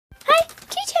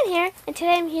Lynn here, and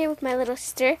today I'm here with my little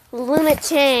sister,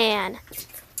 Luna-chan.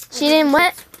 She didn't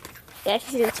what? Yeah,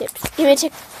 she's eating chips. Give me a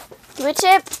chip. Give me a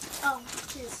chip. Oh,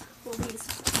 cheers. Please.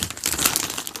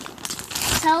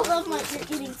 Tell them what you're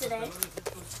eating today.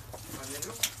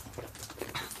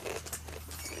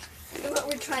 And what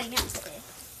we're trying out today.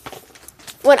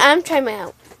 What I'm trying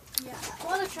out. Yeah, I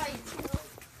want to try it too.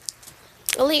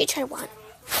 I'll let you try one.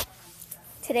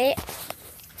 Today,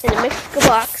 in a Mexico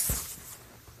box.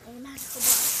 In the magical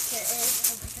box, there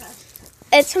is, oh my gosh.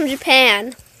 It's from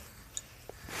Japan.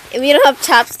 And we don't have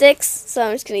chopsticks, so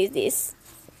I'm just going to use these.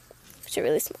 Which are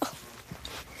really small.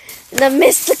 The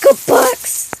mystical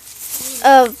box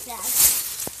of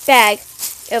bag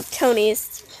of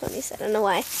Tony's. I don't know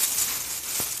why.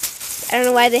 I don't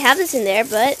know why they have this in there,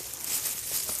 but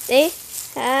they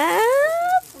have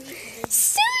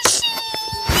sushi!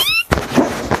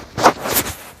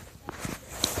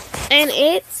 And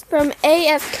it's from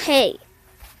AFK.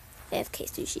 AFK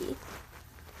sushi.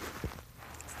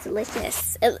 It's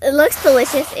delicious. It looks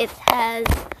delicious. It has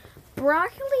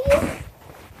broccoli.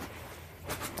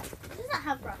 Does that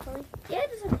have broccoli? Yeah,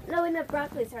 it does have, no, not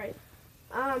broccoli, sorry.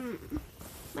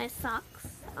 My socks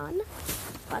on.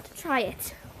 About to try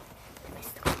it.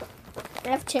 I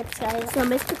have chips, guys. So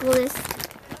mysticalness.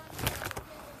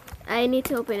 I need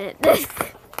to open it. I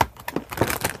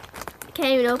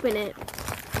can't even open it.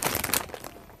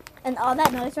 And all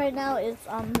that noise right now is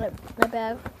the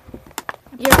bag.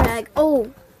 Your bag.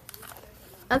 Oh.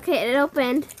 Okay, it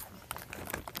opened.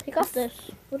 Pick off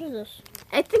this. What is this?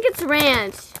 I think it's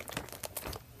ranch.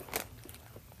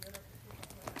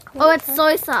 Oh, it's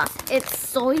soy sauce. It's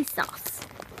soy sauce.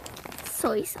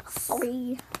 Soy sauce.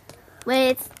 Sorry. Wait,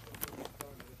 it's...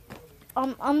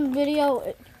 On video,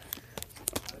 it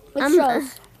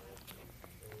shows.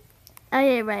 Oh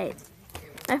yeah, right.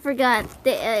 I forgot.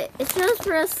 It shows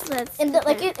for us that's in the,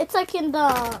 like it's like in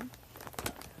the.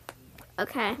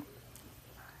 Okay.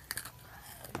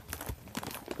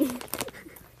 I'm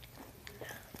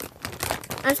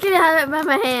just gonna have it by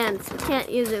my hands. I can't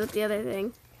use it with the other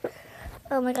thing.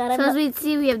 Oh my god! So as we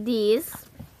see, we have these.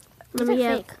 These are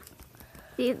fake.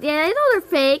 These, yeah, I know they're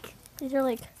fake.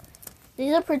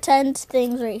 These are pretend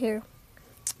things right here.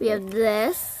 We have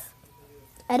this.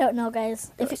 I don't know,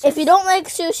 guys. If you don't like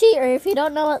sushi, or if you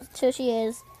don't know what sushi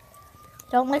is,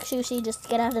 don't like sushi, just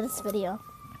get out of this video.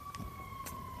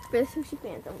 For the sushi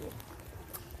fans only.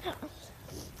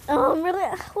 Really?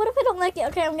 What if I don't like it?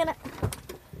 Okay, I'm gonna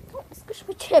squish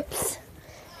my chips.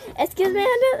 Excuse me,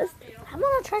 I'm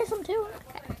gonna try some too.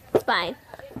 Okay. It's fine.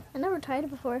 I never tried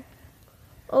it before.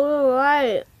 Oh,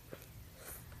 right.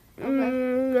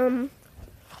 Okay.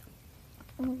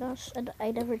 Oh my gosh, I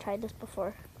never tried this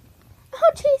before.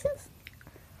 Oh Jesus!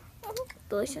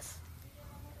 Delicious.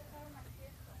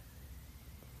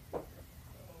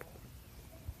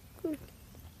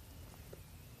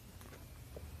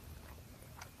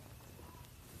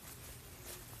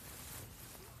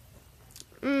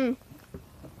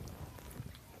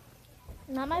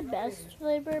 Not my best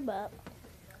flavor, but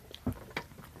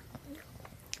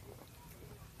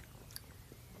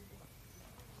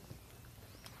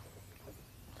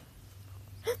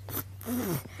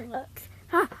Look.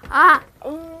 That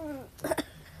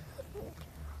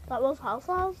was hot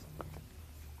sauce.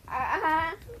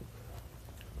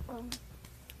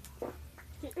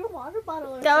 Get your water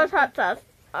bottle. Or That was hot sauce.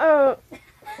 Oh.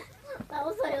 That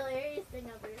was the hilarious thing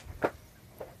ever.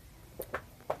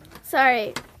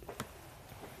 Sorry.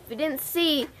 If you didn't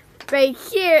see, right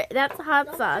here, that's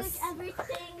hot sauce. Don't drink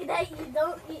everything that you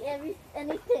don't eat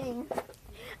anything.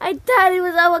 I thought it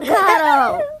was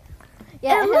avocado.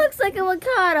 Yeah, it looks like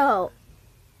avocado.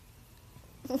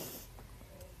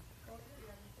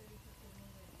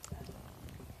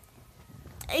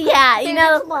 Yeah, you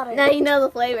know. Now you know the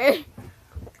flavor.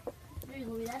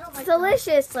 It's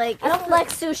delicious. Like I don't like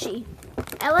sushi.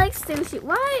 I like sushi.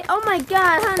 Why? Oh my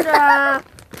God, Hundra.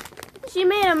 She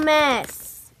made a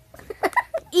mess.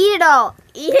 Eat it all.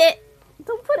 Eat it.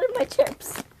 Don't put it in my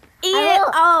chips. Eat it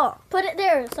all. Put it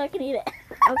there so I can eat it.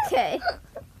 Okay.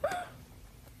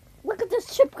 Look at this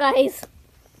chip, guys.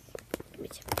 Give me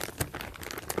a chip.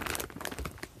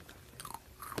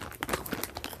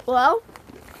 Well,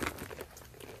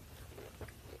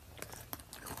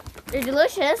 they're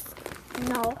delicious.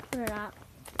 No, they're not.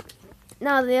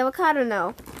 No, the avocado,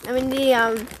 no. I mean, the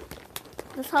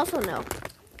salsa, no.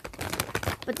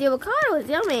 But the avocado is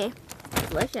yummy. It's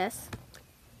delicious.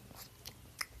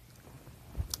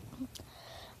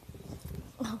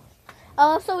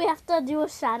 Also, we have to do a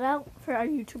shout out for our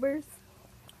YouTubers.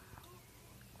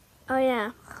 Oh,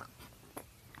 yeah.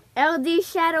 LD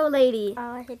Shadow Lady.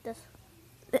 Oh, I hate this.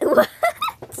 What?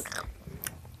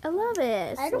 I love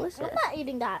it. It's I'm delicious. not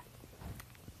eating that.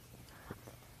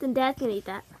 Then Dad can eat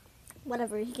that.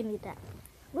 Whatever, he can eat that.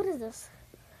 What is this?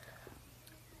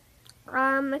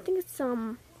 I think it's I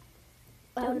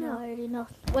don't know. I already know.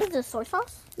 What is this, soy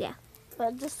sauce? Yeah.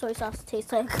 What does soy sauce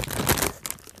taste like?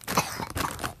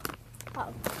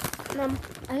 Oh. I'm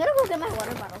gonna go get my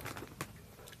water bottle.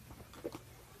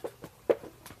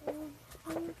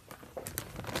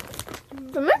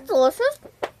 The meat's delicious.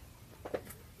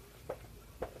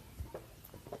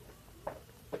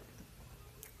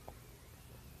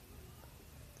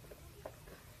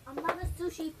 I'm not a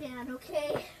sushi fan,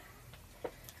 okay?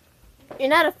 You're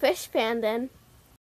not a fish fan then.